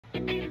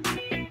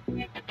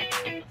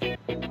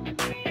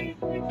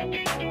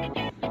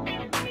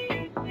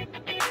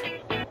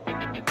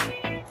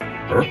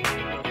Huh?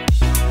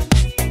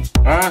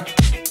 Huh?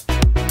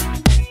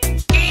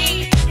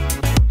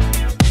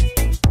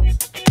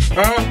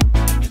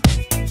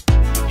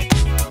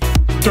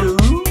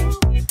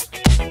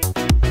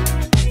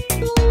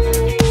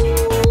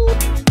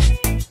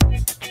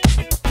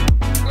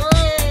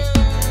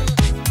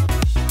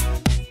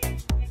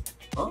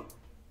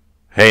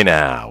 Hey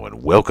now,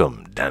 and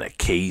welcome down at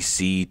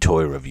KC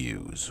Toy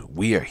Reviews.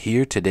 We are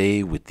here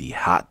today with the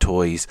Hot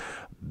Toys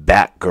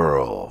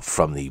Batgirl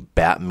from the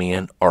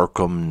Batman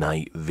Arkham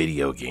Knight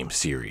video game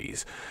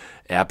series.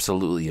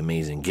 Absolutely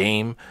amazing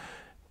game,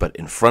 but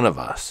in front of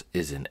us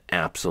is an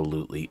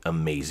absolutely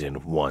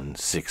amazing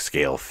 1/6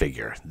 scale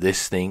figure.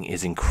 This thing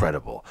is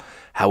incredible.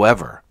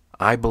 However,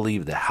 I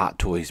believe that Hot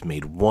Toys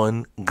made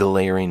one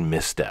glaring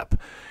misstep.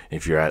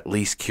 If you're at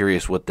least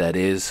curious what that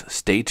is,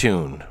 stay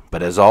tuned.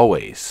 But as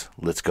always,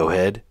 let's go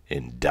ahead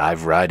and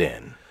dive right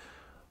in.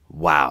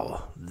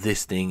 Wow,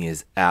 this thing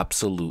is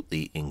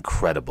absolutely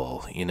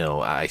incredible. You know,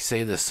 I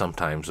say this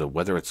sometimes,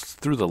 whether it's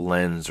through the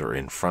lens or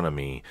in front of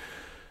me,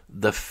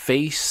 the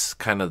face,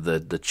 kind of the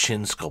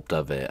chin sculpt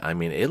of it, I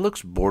mean, it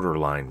looks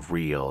borderline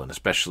real, and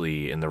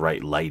especially in the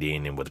right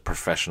lighting and with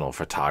professional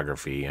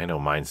photography. I know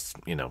mine's,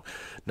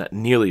 not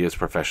nearly as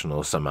professional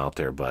as some out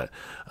there, but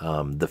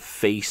the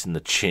face and the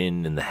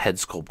chin and the head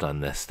sculpt on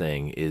this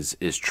thing is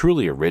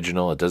truly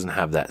original. It doesn't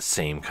have that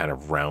same kind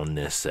of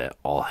roundness that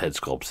all head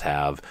sculpts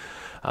have.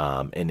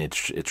 And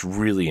it's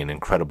really an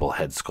incredible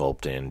head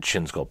sculpt and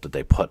chin sculpt that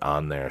they put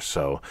on there.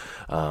 So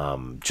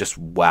just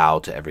wow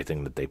to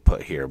everything that they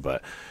put here.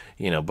 But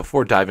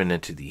before diving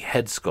into the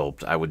head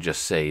sculpt, I would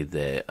just say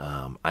that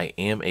I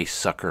am a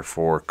sucker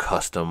for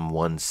custom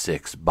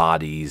 1/6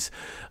 bodies,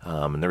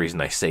 and the reason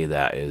I say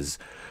that is,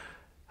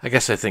 I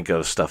guess I think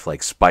of stuff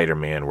like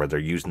Spider-Man, where they're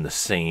using the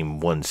same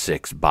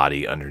 1/6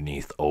 body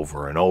underneath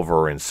over and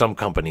over, and some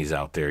companies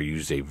out there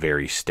use a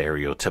very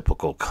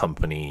stereotypical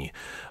company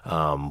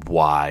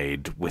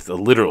wide with a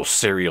literal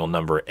serial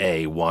number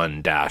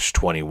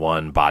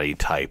A1-21 body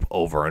type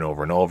over and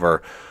over and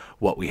over.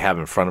 What we have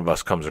in front of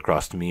us comes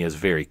across to me as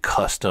very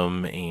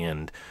custom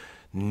and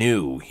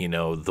new.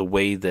 The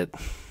way that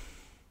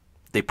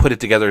they put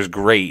it together is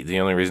great. The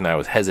only reason I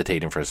was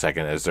hesitating for a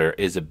second is there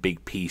is a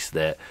big piece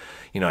that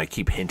I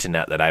keep hinting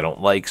at that I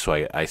don't like,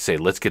 so I say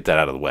let's get that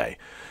out of the way.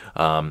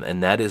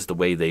 And that is the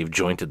way they've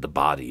jointed the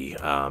body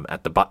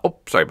at the bottom. Oh,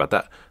 sorry about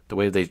that. The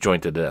way they've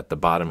jointed it at the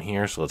bottom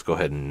here. So let's go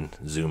ahead and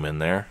zoom in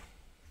there.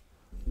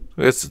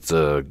 I guess it's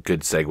a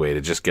good segue to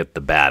just get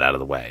the bad out of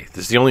the way.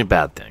 This is the only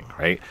bad thing,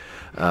 right?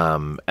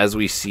 As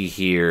we see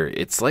here,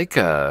 it's like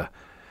a...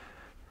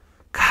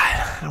 God,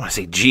 I don't want to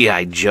say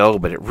G.I. Joe,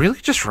 but it really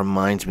just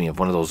reminds me of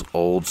one of those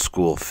old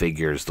school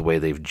figures, the way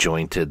they've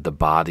jointed the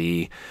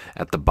body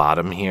at the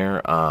bottom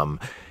here.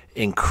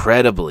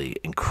 Incredibly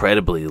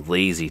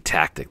lazy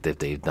tactic that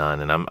they've done.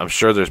 And I'm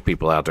sure there's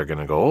people out there going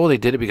to go, oh, they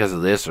did it because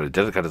of this or they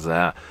did it because of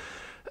that.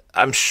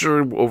 I'm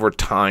sure over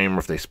time,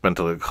 if they spent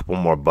a couple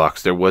more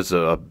bucks, there was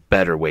a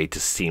better way to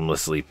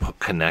seamlessly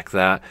connect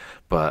that.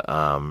 But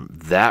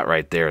that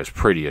right there is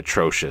pretty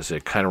atrocious.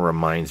 It kind of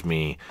reminds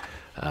me...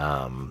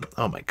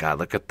 oh my god,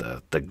 look at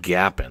the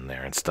gap in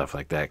there and stuff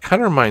like that. It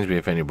kind of reminds me,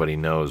 if anybody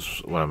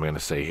knows what I'm going to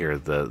say here,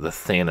 the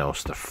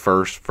Thanos, the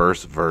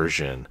first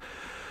version.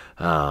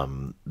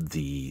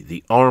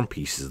 The arm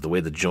pieces, the way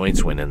the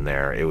joints went in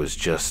there, it was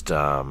just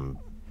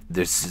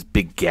there's this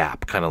big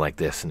gap kind of like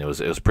this, and it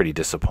was pretty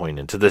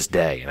disappointing to this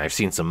day. And I've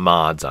seen some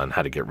mods on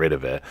how to get rid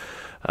of it.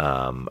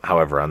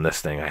 However, on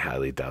this thing, I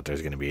highly doubt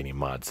there's going to be any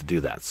mods to do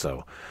that.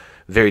 So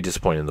very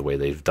disappointed in the way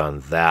they've done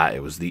that.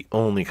 It was the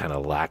only kind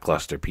of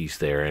lackluster piece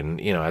there,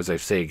 and as I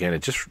say again,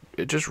 it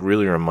just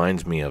really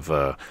reminds me of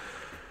a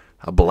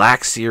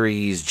Black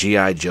Series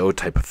G.I. Joe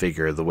type of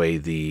figure, the way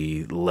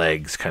the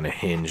legs kind of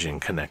hinge and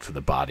connect to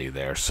the body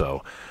there.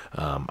 So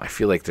I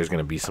feel like there's going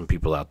to be some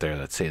people out there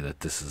that say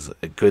that this is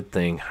a good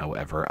thing.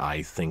 However,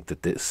 I think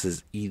that this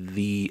is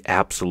the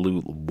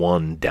absolute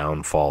one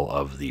downfall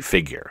of the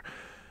figure.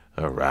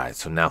 Alright,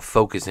 so now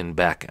focusing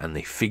back on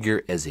the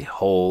figure as a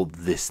whole,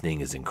 this thing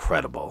is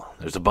incredible.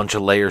 There's a bunch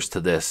of layers to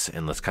this,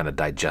 and let's kind of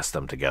digest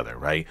them together,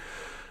 right?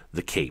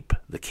 The cape.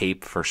 The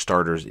cape, for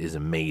starters, is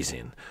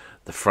amazing.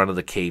 The front of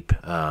the cape,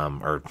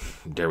 or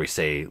dare we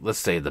say, let's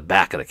say the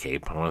back of the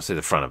cape. I don't want to say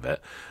the front of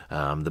it.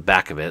 The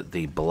back of it,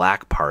 the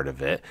black part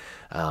of it,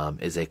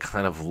 is a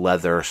kind of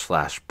leather /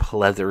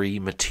 pleathery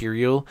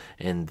material,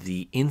 and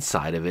the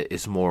inside of it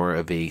is more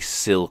of a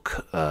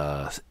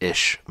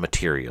silk-ish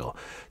material.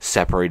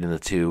 Separating the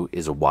two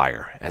is a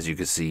wire. As you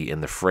can see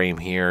in the frame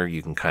here,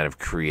 you can kind of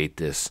create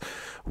this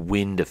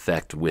wind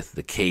effect with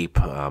the cape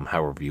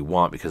however you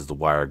want, because the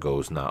wire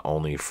goes not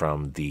only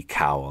from the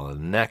cowl and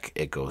the neck,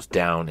 it goes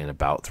down and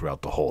about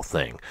throughout the whole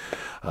thing.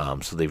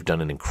 So they've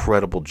done an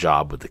incredible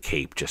job with the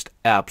cape, just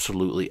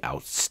absolutely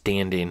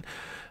outstanding.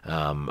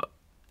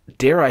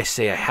 Dare I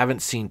say, I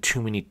haven't seen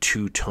too many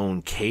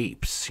two-tone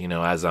capes,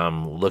 as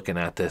I'm looking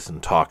at this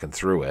and talking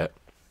through it.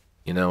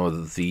 You know,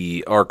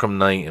 the Arkham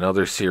Knight and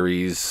other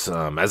series,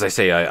 as I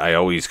say, I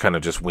always kind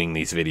of just wing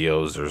these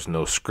videos. There's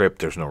no script,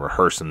 there's no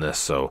rehearsing this,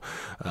 so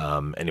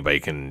anybody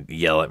can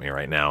yell at me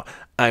right now.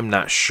 I'm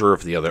not sure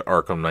if the other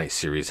Arkham Knight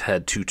series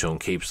had two-tone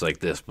capes like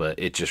this, but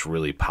it just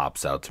really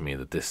pops out to me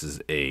that this is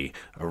a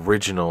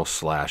original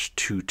slash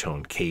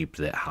two-tone cape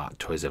that Hot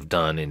Toys have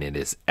done, and it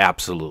is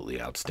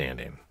absolutely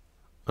outstanding.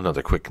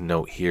 Another quick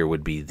note here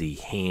would be the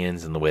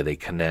hands and the way they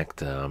connect,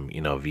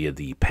 via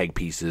the peg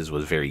pieces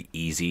was very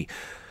easy.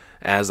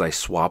 As I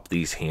swapped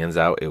these hands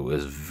out, it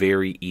was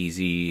very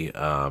easy,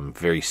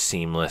 very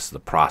seamless, the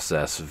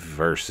process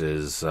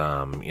versus,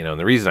 and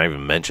the reason I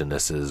even mentioned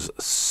this is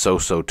So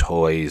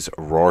Toys,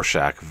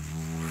 Rorschach,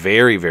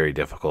 very, very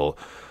difficult.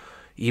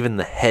 Even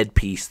the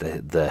headpiece,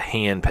 the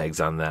hand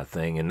pegs on that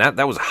thing, and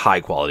that was a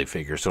high quality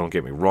figure, so don't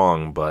get me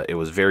wrong, but it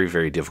was very,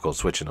 very difficult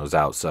switching those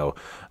out. So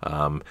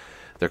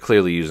they're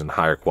clearly using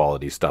higher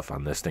quality stuff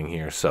on this thing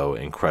here, so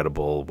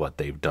incredible what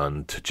they've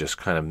done to just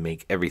kind of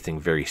make everything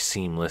very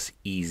seamless,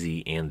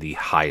 easy, and the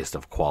highest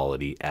of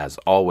quality, as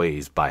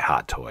always, by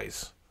Hot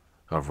Toys.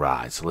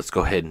 Alright, so let's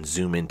go ahead and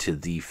zoom into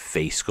the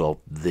face sculpt.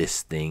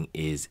 This thing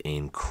is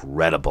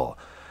incredible.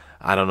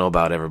 I don't know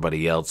about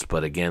everybody else,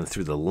 but again,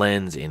 through the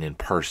lens and in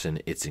person,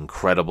 it's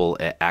incredible.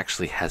 It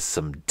actually has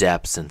some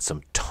depths and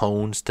some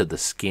tones to the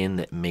skin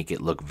that make it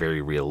look very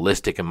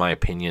realistic, in my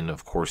opinion.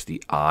 Of course,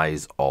 the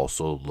eyes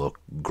also look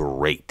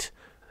great.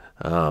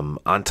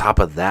 On top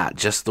of that,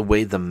 just the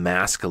way the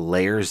mask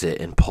layers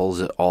it and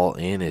pulls it all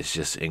in is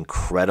just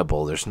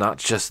incredible. There's not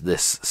just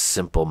this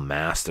simple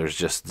mask, there's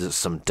just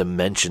some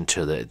dimension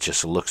to it. It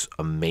just looks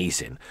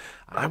amazing.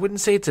 I wouldn't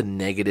say it's a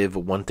negative.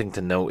 One thing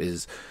to note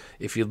is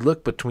if you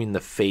look between the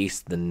face,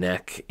 the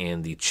neck,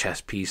 and the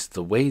chest piece,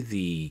 the way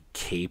the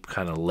cape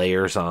kind of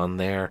layers on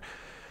there,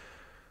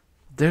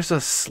 there's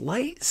a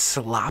slight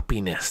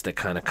sloppiness that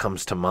kind of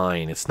comes to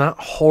mind. It's not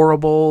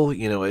horrible,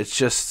 it's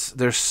just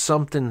there's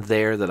something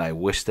there that I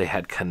wish they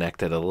had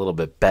connected a little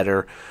bit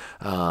better,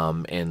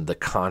 and the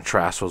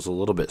contrast was a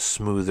little bit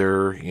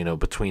smoother,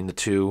 between the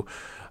two.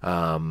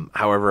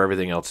 However,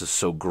 everything else is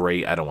so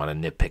great, I don't want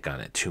to nitpick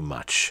on it too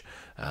much.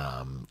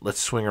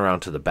 Let's swing around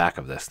to the back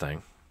of this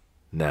thing.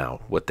 Now,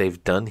 what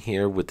they've done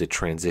here with the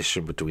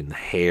transition between the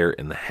hair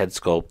and the head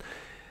sculpt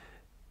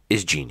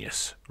is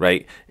genius,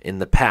 right? In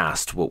the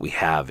past, what we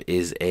have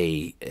is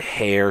a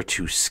hair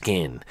to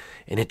skin,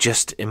 and it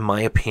just, in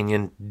my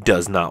opinion,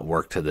 does not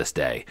work to this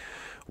day.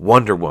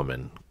 Wonder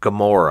Woman,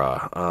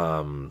 Gamora,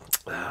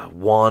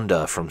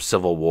 Wanda from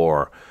Civil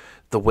War,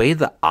 the way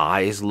the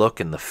eyes look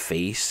and the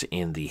face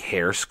and the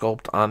hair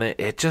sculpt on it,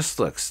 it just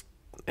looks,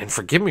 and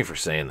forgive me for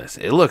saying this,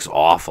 it looks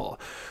awful.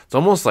 It's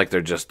almost like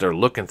they're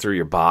looking through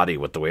your body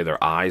with the way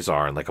their eyes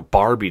are, and like a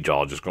Barbie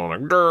doll just going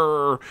like,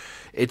 Durr.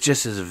 It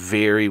just is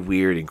very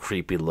weird and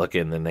creepy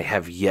looking, and they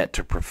have yet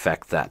to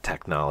perfect that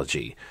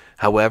technology.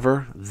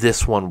 However,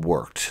 this one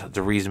worked.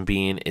 The reason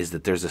being is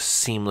that there's a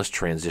seamless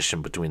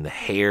transition between the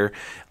hair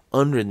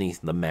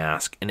underneath the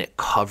mask, and it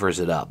covers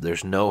it up.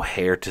 There's no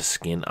hair to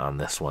skin on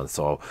this one,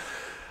 so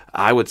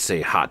I would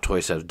say Hot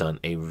Toys have done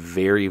a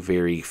very,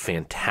 very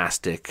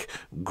fantastic,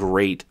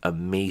 great,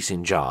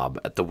 amazing job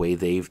at the way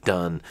they've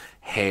done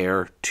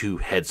hair to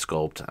head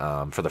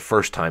sculpt. For the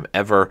first time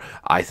ever,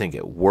 I think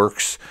it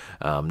works.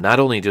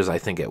 Not only does I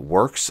think it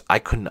works, I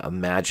couldn't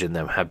imagine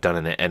them have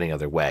done it any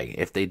other way.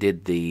 If they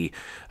did the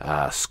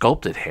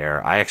sculpted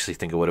hair, I actually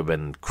think it would have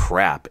been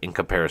crap in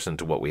comparison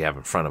to what we have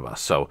in front of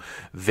us. So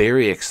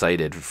very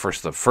excited for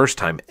the first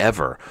time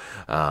ever.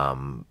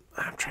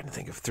 I'm trying to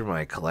think of through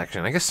my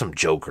collection. I guess some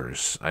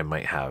Jokers I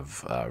might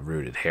have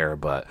rooted hair,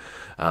 but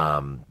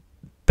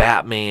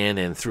Batman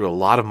and through a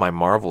lot of my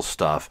Marvel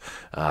stuff,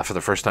 for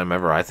the first time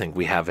ever, I think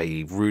we have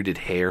a rooted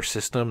hair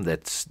system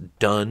that's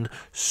done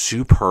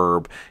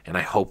superb, and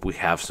I hope we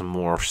have some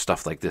more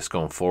stuff like this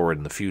going forward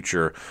in the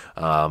future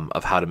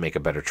of how to make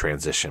a better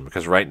transition,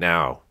 because right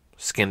now,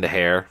 skin to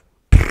hair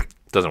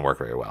doesn't work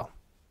very well.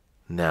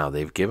 Now,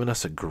 they've given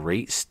us a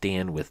great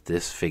stand with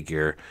this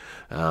figure.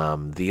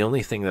 The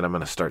only thing that I'm going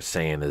to start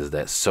saying is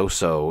that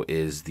So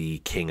is the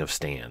king of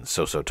stands,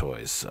 So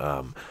Toys.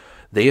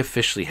 They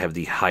officially have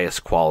the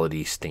highest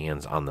quality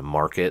stands on the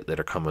market that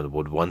are coming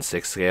with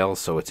 1/6 scale,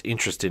 so it's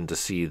interesting to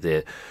see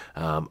that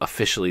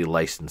officially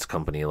licensed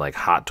company like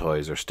Hot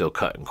Toys are still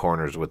cutting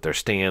corners with their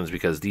stands,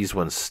 because these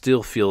ones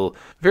still feel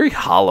very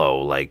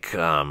hollow, like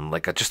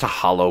just a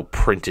hollow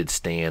printed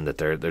stand that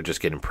they're just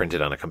getting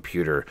printed on a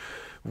computer.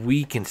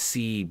 We can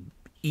see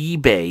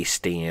eBay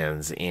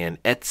stands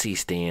and Etsy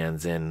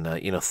stands and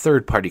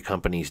third-party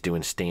companies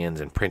doing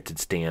stands and printed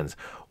stands,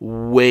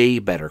 way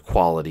better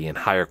quality and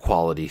higher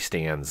quality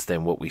stands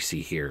than what we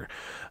see here.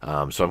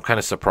 So I'm kind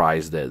of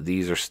surprised that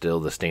these are still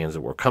the stands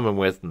that we're coming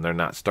with, and they're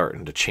not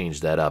starting to change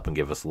that up and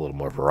give us a little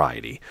more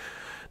variety.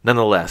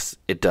 Nonetheless,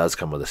 it does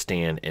come with a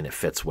stand, and it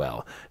fits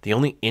well. The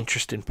only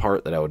interesting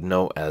part that I would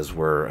note as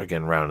we're,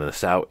 again, rounding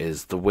this out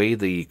is the way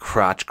the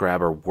crotch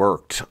grabber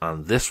worked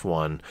on this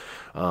one.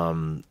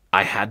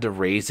 I had to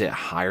raise it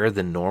higher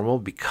than normal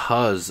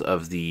because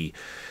of the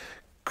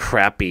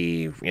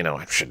crappy, you know,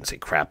 I shouldn't say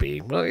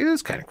crappy, well, it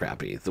is kind of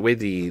crappy, the way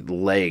the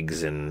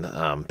legs and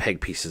peg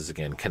pieces,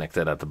 again,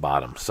 connected at the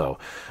bottom. So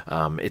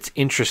it's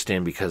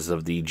interesting because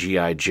of the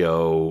G.I.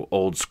 Joe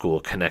old school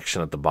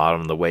connection at the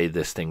bottom, the way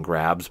this thing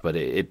grabs, but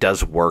it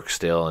does work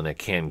still, and it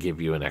can give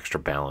you an extra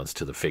balance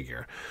to the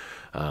figure.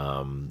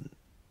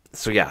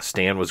 So yeah,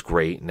 stand was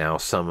great. Now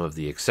some of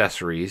the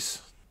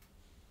accessories.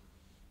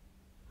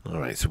 All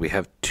right, so we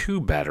have two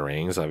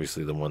batarangs,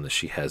 obviously the one that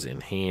she has in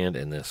hand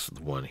and this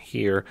one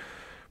here.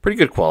 Pretty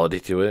good quality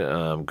to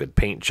it, good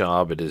paint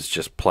job. It is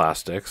just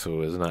plastic,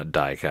 so it is not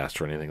die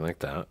cast or anything like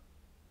that.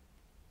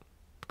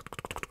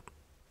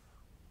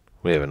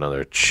 We have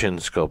another chin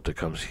sculpt that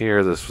comes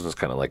here. This one's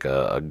kind of like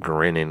a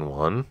grinning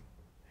one.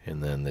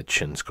 And then the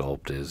chin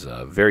sculpt is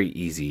a very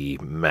easy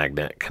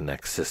magnet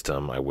connect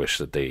system. I wish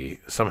that they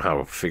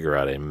somehow figure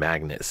out a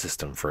magnet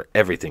system for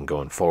everything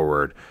going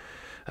forward.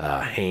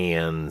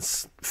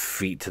 Hands,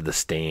 feet to the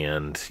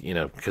stand, you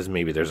know, because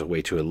maybe there's a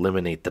way to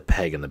eliminate the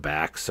peg in the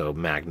back, so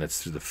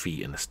magnets through the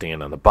feet and the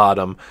stand on the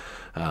bottom.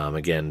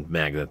 Again,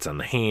 magnets on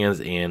the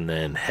hands, and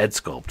then head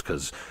sculpt,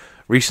 because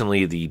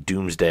recently the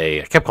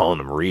Doomsday, I kept calling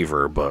them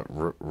Reaver, but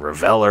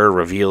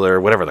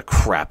Revealer, whatever the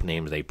crap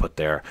names they put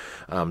there,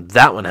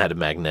 that one had a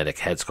magnetic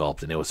head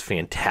sculpt, and it was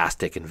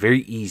fantastic and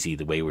very easy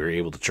the way we were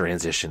able to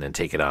transition and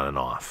take it on and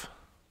off.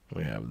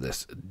 We have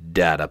this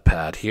data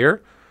pad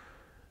here.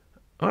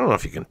 I don't know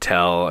if you can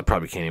tell. I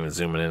probably can't even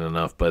zoom it in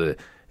enough, but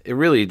it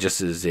really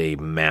just is a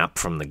map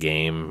from the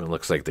game. It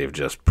looks like they've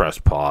just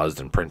pressed pause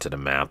and printed a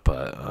map,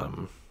 but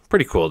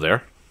pretty cool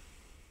there.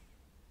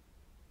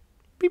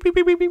 Beep, beep,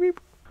 beep, beep, beep, beep.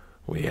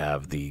 We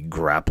have the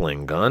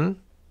grappling gun,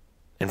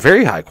 and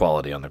very high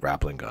quality on the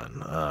grappling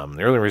gun.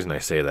 The only reason I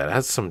say that, it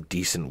has some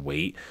decent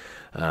weight,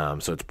 so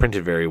it's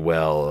printed very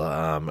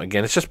well.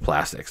 Again, it's just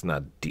plastic. It's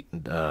not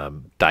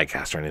die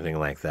cast or anything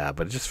like that,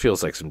 but it just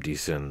feels like some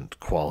decent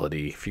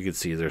quality. If you could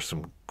see, there's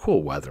some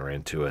cool weather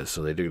into it,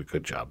 so they did a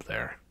good job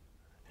there.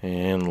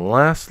 And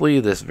lastly,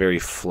 this very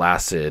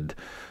flaccid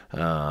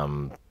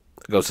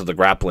goes to the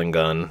grappling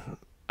gun.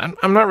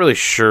 I'm not really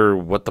sure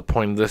what the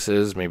point of this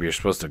is. Maybe you're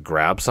supposed to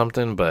grab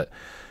something, but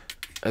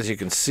as you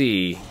can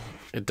see,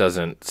 it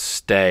doesn't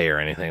stay or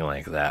anything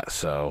like that.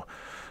 So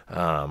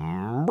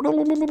I'm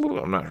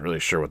not really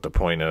sure what the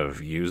point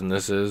of using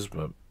this is,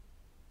 but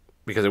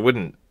because it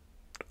wouldn't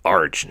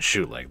arch and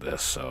shoot like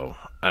this. So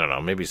I don't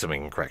know. Maybe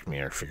somebody can correct me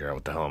or figure out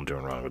what the hell I'm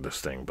doing wrong with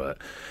this thing. But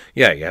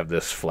yeah, you have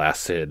this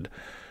flaccid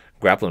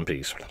grappling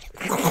piece.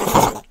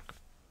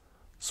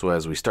 So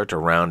as we start to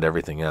round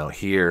everything out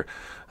here,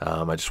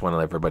 I just want to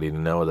let everybody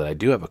know that I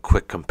do have a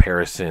quick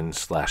comparison /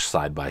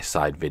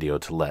 side-by-side video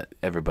to let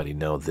everybody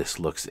know this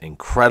looks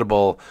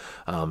incredible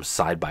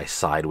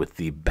side-by-side with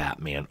the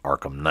Batman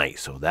Arkham Knight.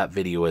 So that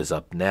video is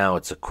up now.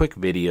 It's a quick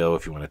video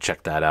if you want to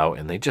check that out,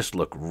 and they just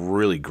look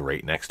really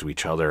great next to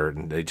each other,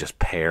 and they just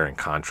pair and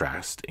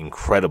contrast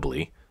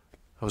incredibly.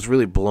 I was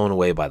really blown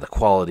away by the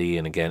quality,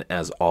 and again,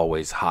 as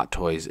always, Hot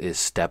Toys is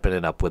stepping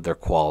it up with their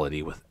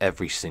quality with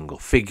every single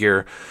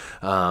figure.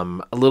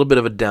 A little bit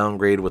of a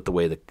downgrade with the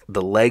way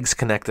the legs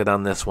connected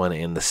on this one,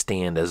 and the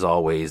stand, as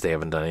always, they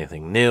haven't done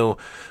anything new.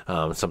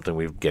 Something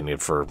we've been getting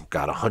for,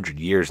 God,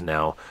 100 years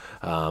now.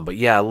 But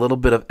yeah, a little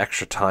bit of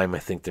extra time. I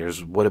think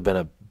would have been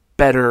a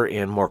better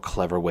and more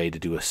clever way to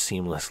do a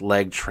seamless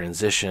leg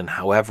transition.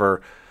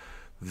 However,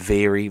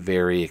 very,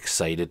 very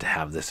excited to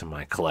have this in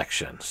my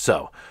collection.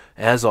 So,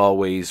 as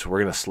always, we're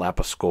going to slap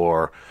a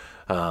score.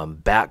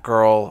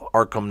 Batgirl,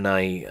 Arkham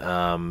Knight,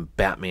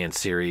 Batman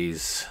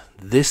series.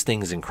 This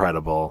thing's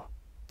incredible.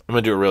 I'm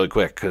going to do it really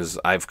quick because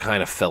I've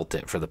kind of felt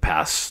it for the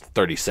past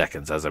 30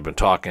 seconds as I've been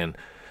talking.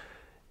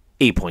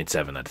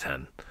 8.7 out of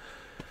 10.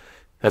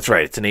 That's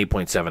right, it's an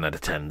 8.7 out of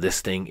 10. This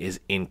thing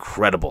is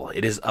incredible.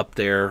 It is up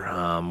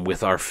there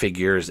with our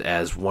figures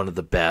as one of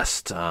the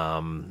best.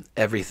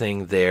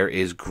 Everything there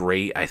is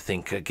great. I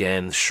think,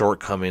 again,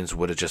 shortcomings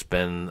would have just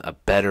been a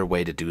better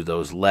way to do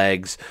those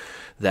legs.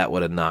 That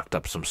would have knocked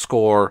up some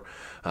score.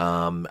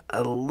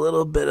 A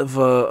little bit of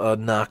a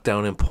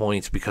knockdown in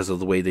points because of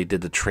the way they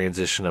did the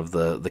transition of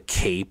the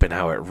cape and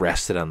how it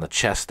rested on the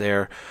chest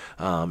there.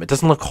 It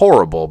doesn't look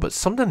horrible, but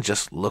something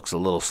just looks a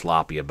little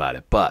sloppy about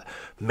it. But,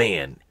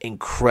 man,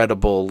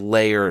 incredible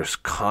layers,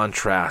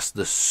 contrast,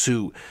 the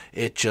suit.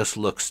 It just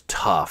looks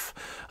tough.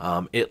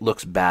 It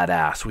looks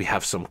badass. We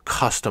have some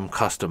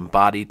custom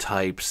body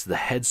types. The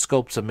head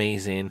sculpt's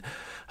amazing.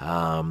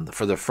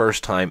 For the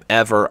first time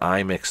ever,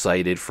 I'm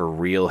excited for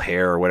real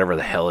hair or whatever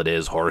the hell it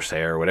is, horse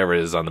hair, whatever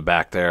it is on the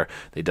back there.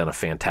 They've done a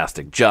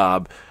fantastic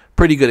job.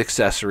 Pretty good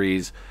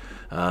accessories.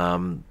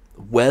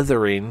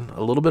 Weathering,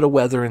 a little bit of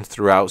weathering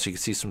throughout, so you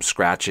can see some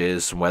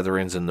scratches, some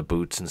weatherings in the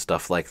boots and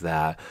stuff like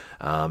that.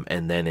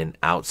 And then an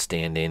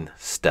outstanding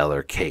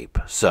stellar cape.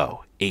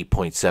 So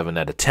 8.7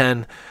 out of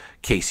 10.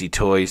 KC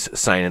Toys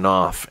signing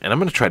off, and I'm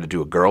going to try to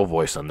do a girl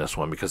voice on this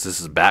one because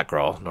this is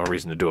Batgirl. No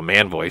reason to do a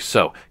man voice.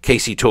 So,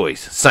 KC Toys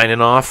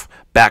signing off.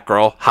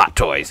 Batgirl, Hot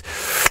Toys.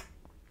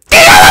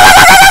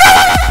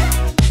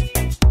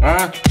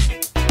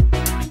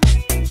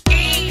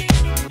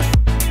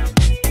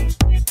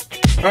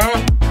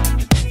 Huh?